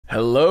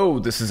Hello,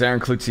 this is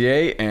Aaron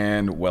Cloutier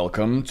and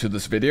welcome to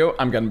this video.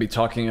 I'm going to be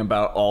talking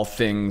about all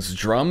things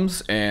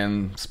drums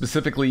and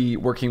specifically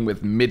working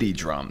with MIDI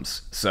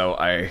drums. So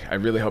I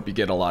really hope you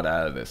get a lot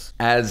out of this.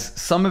 As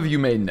some of you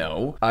may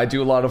know, I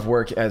do a lot of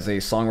work as a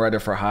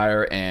songwriter for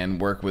hire and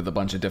work with a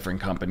bunch of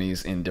different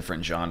companies in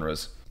different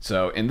genres.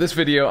 So in this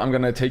video, I'm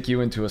going to take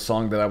you into a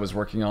song that I was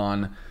working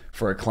on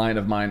for a client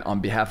of mine on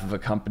behalf of a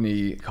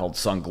company called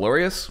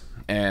Songwriter.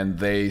 And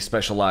they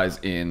specialize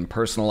in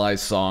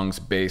personalized songs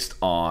based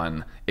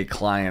on a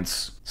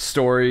client's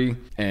story,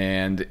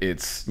 and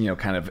it's,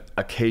 kind of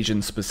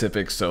occasion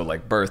specific, so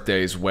like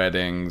birthdays,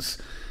 weddings,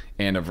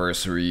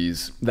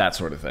 anniversaries, that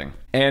sort of thing.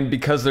 And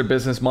because their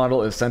business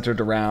model is centered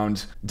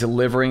around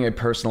delivering a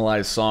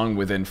personalized song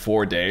within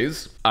 4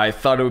 days, I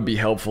thought it would be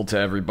helpful to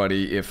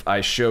everybody if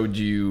I showed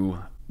you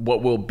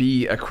what will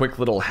be a quick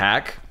little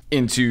hack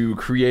into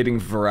creating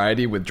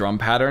variety with drum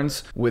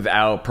patterns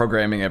without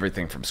programming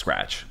everything from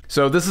scratch.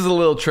 So this is a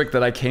little trick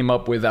that I came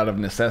up with out of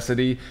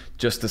necessity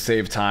just to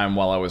save time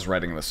while I was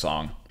writing the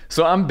song.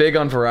 So I'm big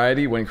on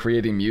variety when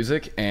creating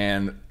music,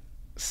 and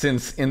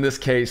since in this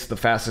case the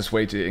fastest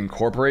way to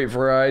incorporate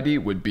variety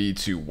would be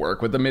to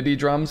work with the MIDI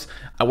drums,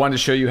 I wanted to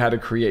show you how to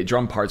create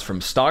drum parts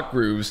from stock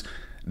grooves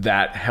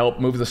that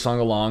help move the song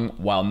along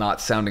while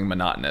not sounding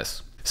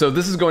monotonous. So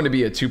this is going to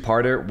be a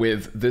two-parter,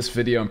 with this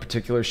video in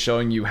particular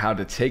showing you how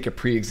to take a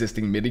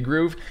pre-existing MIDI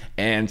groove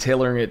and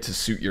tailoring it to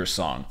suit your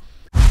song.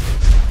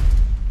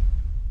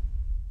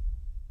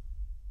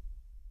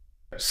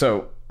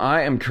 So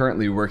I am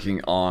currently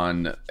working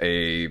on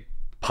a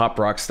pop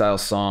rock style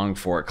song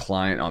for a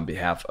client on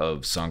behalf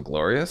of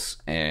Songwriter,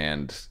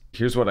 and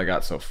here's what I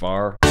got so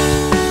far.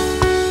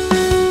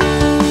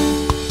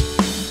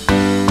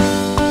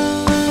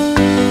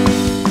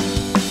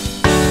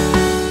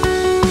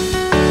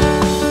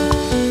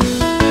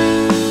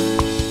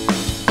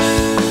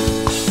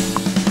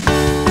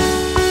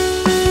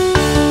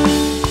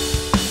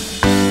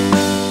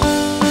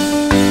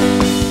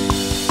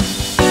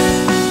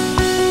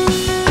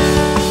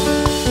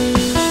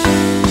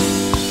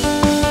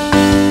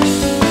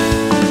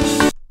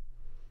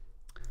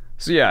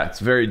 So yeah, it's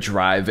very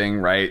driving,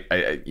 right?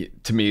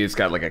 To me, it's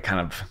got like a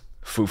kind of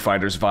Foo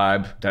Fighters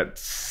vibe. That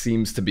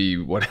seems to be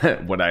what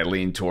I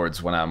lean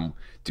towards when I'm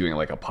doing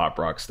like a pop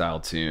rock style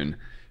tune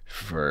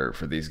for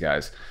these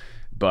guys.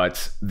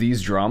 But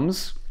these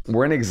drums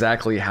weren't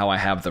exactly how I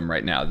have them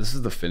right now. This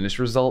is the finished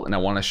result, and I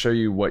want to show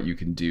you what you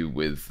can do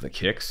with the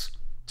kicks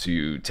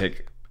to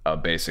take a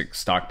basic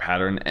stock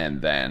pattern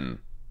and then,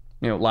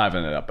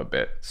 liven it up a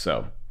bit.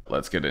 So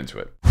let's get into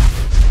it.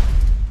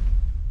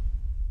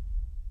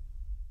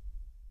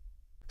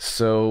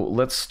 So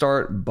let's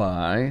start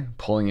by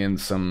pulling in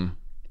some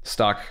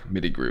stock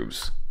MIDI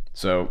grooves.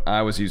 So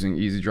I was using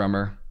Easy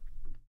Drummer.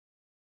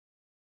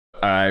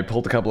 I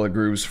pulled a couple of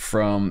grooves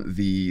from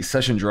the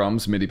Session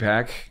Drums MIDI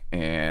pack,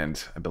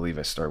 and I believe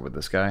I start with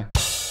this guy.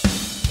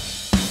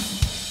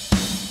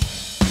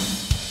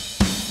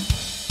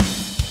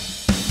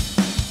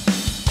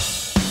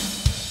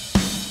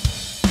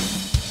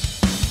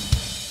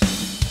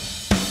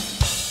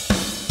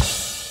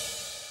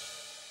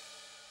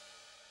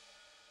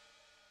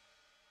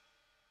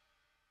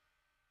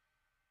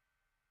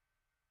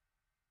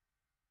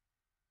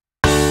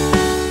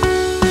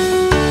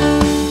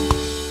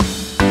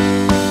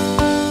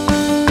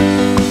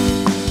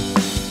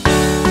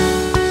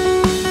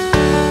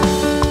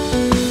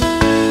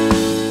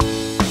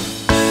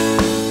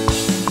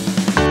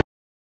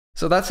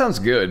 So that sounds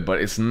good, but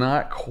it's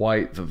not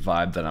quite the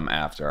vibe that I'm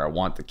after. I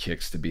want the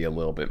kicks to be a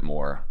little bit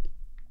more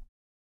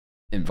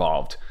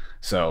involved.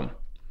 So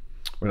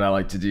what I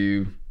like to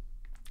do,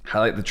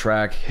 highlight the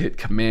track, hit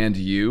Command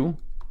U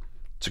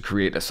to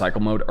create a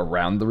cycle mode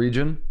around the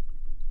region.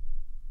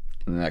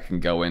 And then I can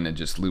go in and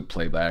just loop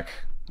playback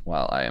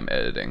while I am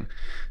editing.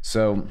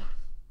 So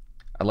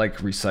I like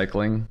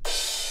recycling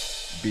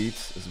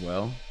beats as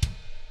well.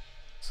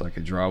 So I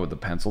can draw with the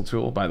pencil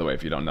tool. By the way,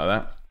 if you don't know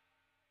that,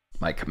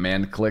 my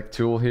command click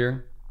tool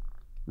here,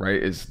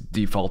 right, is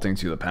defaulting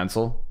to the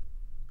pencil,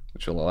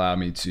 which will allow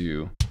me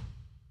to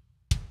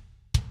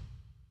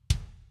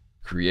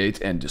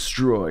create and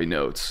destroy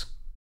notes.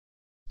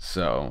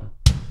 So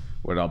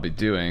what I'll be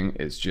doing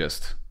is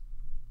just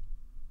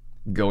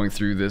going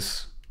through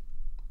this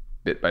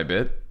bit by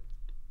bit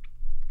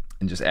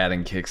and just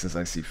adding kicks as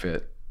I see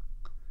fit.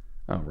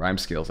 Oh, rhyme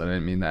skills, I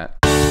didn't mean that.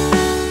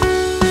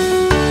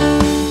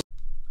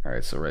 All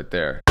right, so right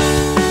there.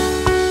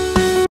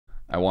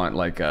 I want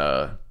like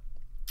a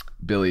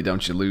Billy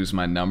Don't You Lose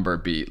My Number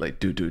beat, like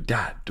do do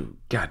da do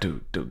ga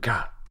do do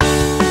ga.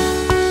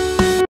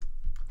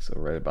 So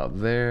right about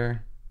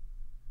there.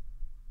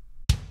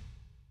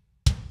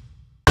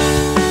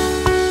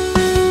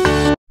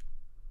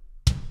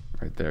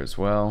 Right there as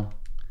well.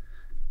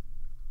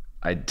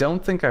 I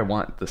don't think I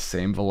want the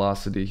same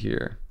velocity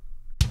here,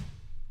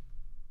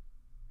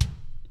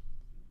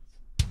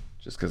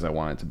 just because I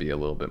want it to be a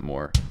little bit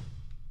more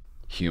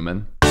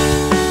human.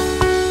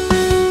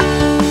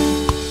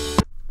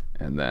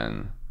 And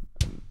then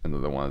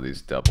another one of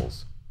these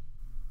doubles.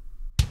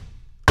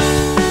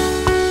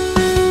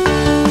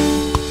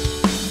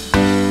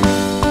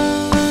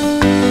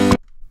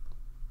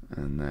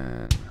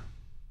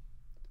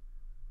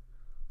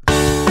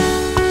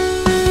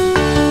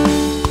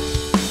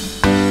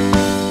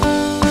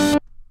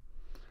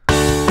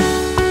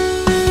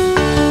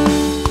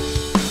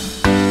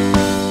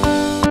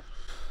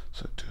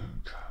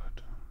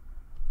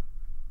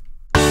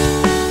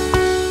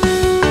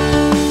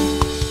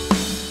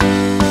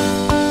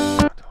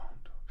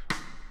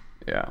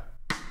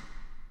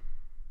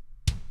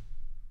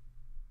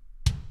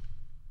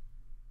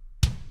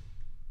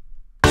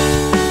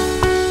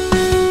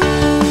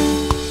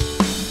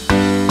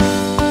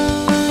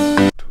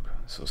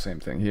 same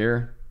thing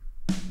here.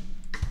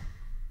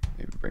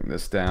 Maybe bring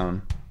this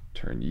down,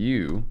 turn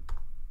you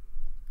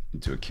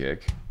into a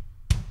kick.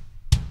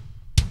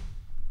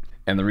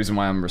 And the reason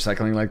why I'm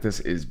recycling like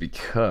this is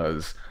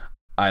because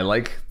I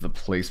like the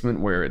placement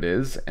where it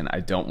is, and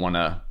I don't want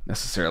to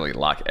necessarily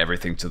lock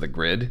everything to the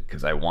grid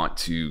because I want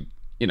to,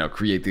 you know,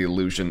 create the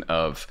illusion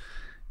of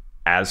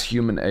as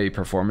human a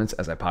performance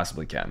as I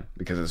possibly can,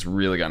 because it's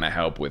really going to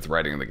help with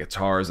writing the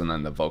guitars and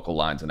then the vocal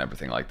lines and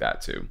everything like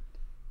that too.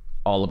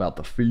 All about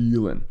the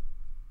feeling.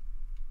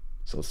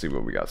 So let's see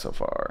what we got so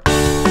far.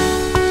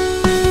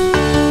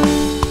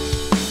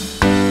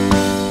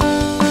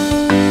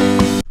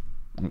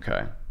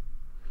 Okay,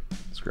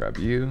 let's grab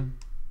you,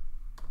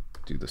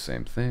 do the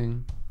same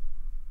thing.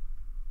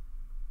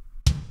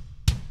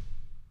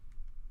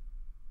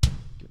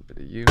 Get a bit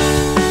of you.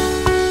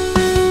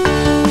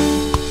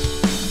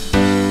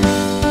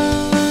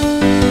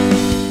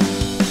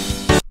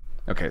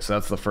 Okay, so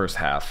that's the first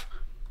half.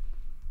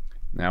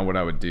 Now what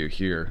I would do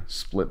here,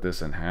 split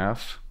this in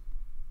half.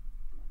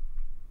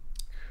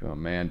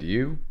 Command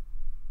U.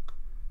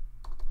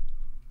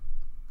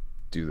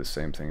 Do the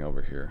same thing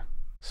over here.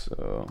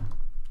 So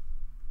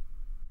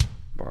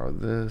borrow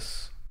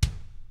this.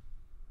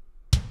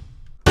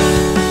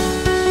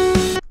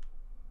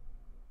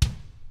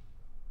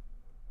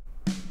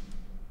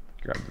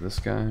 Grab this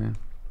guy.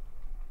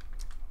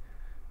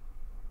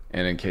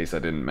 And in case I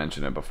didn't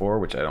mention it before,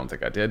 which I don't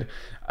think I did,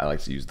 I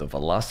like to use the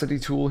velocity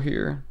tool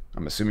here.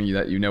 I'm assuming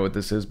that you know what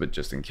this is, but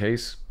just in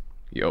case,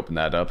 you open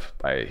that up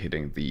by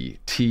hitting the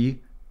T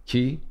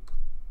key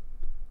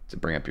to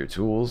bring up your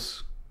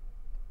tools.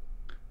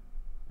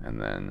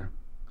 And then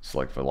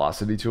select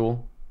velocity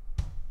tool.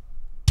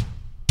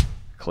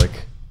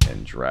 Click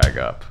and drag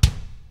up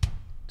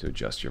to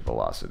adjust your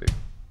velocity.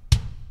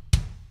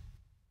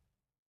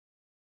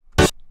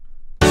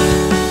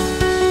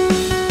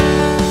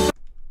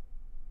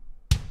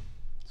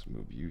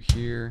 Move you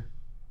here.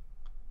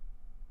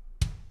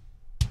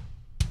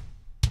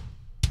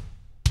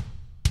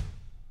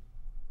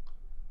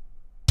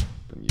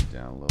 Bring you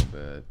down a little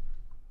bit.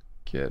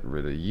 Get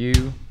rid of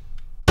you.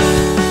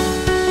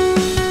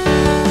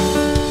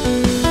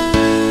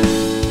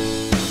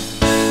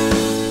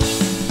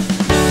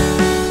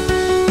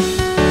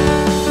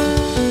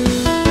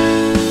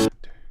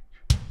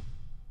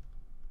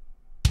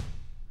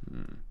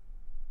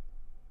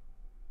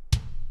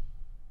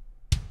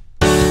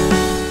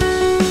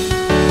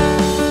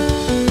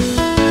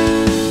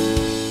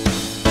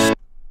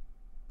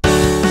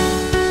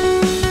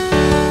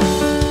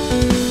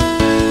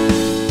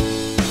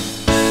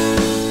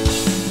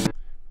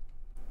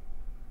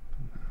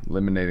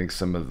 Eliminating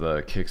some of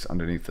the kicks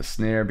underneath the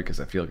snare because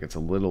I feel like it's a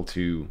little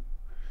too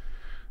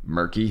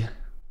murky.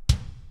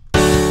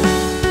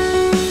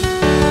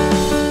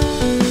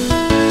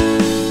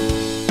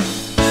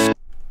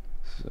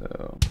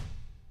 So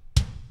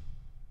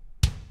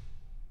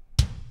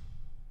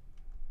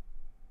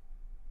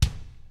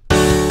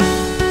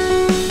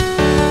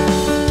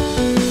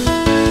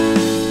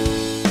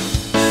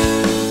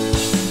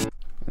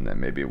and then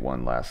maybe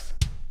one last.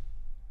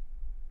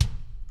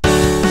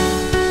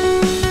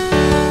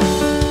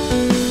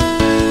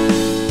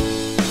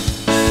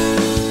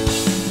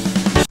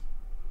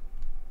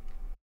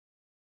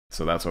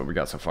 So that's what we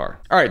got so far.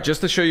 All right,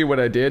 just to show you what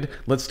I did,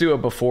 let's do a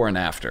before and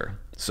after.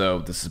 So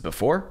this is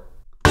before.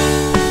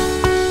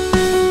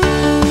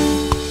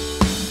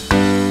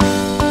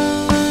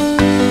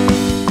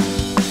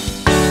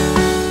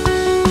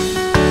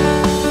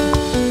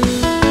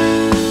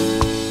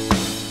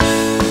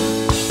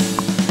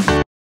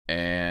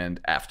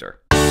 And after.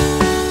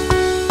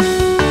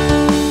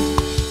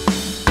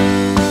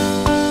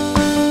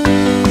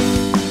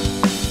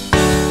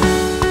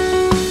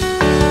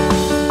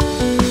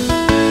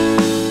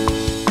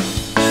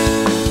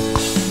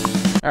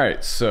 All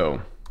right,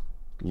 so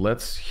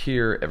let's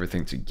hear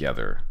everything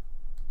together.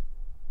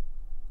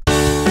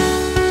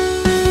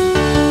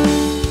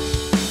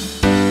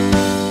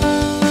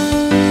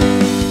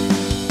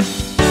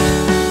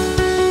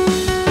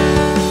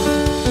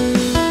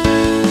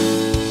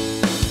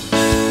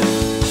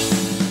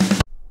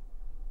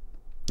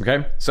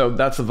 Okay, so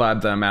that's the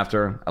vibe that I'm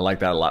after. I like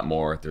that a lot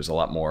more. There's a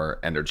lot more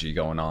energy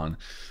going on.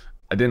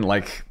 I didn't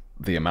like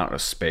the amount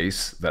of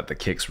space that the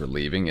kicks were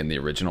leaving in the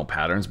original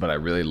patterns, but I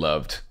really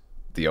loved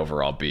the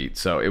overall beat,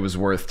 so it was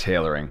worth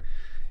tailoring.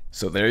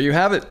 So there you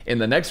have it. In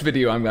the next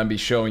video, I'm going to be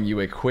showing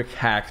you a quick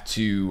hack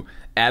to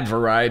add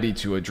variety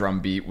to a drum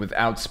beat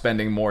without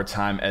spending more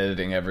time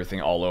editing everything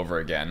all over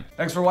again.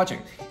 Thanks for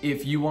watching.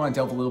 If you want to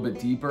delve a little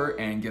bit deeper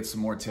and get some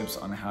more tips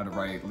on how to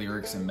write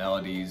lyrics and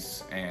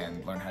melodies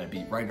and learn how to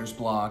beat writer's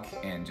block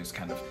and just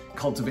kind of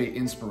cultivate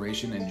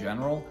inspiration in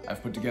general,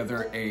 I've put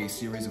together a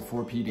series of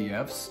 4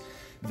 PDFs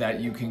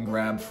that you can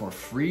grab for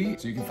free,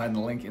 so you can find the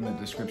link in the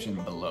description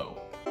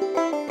below.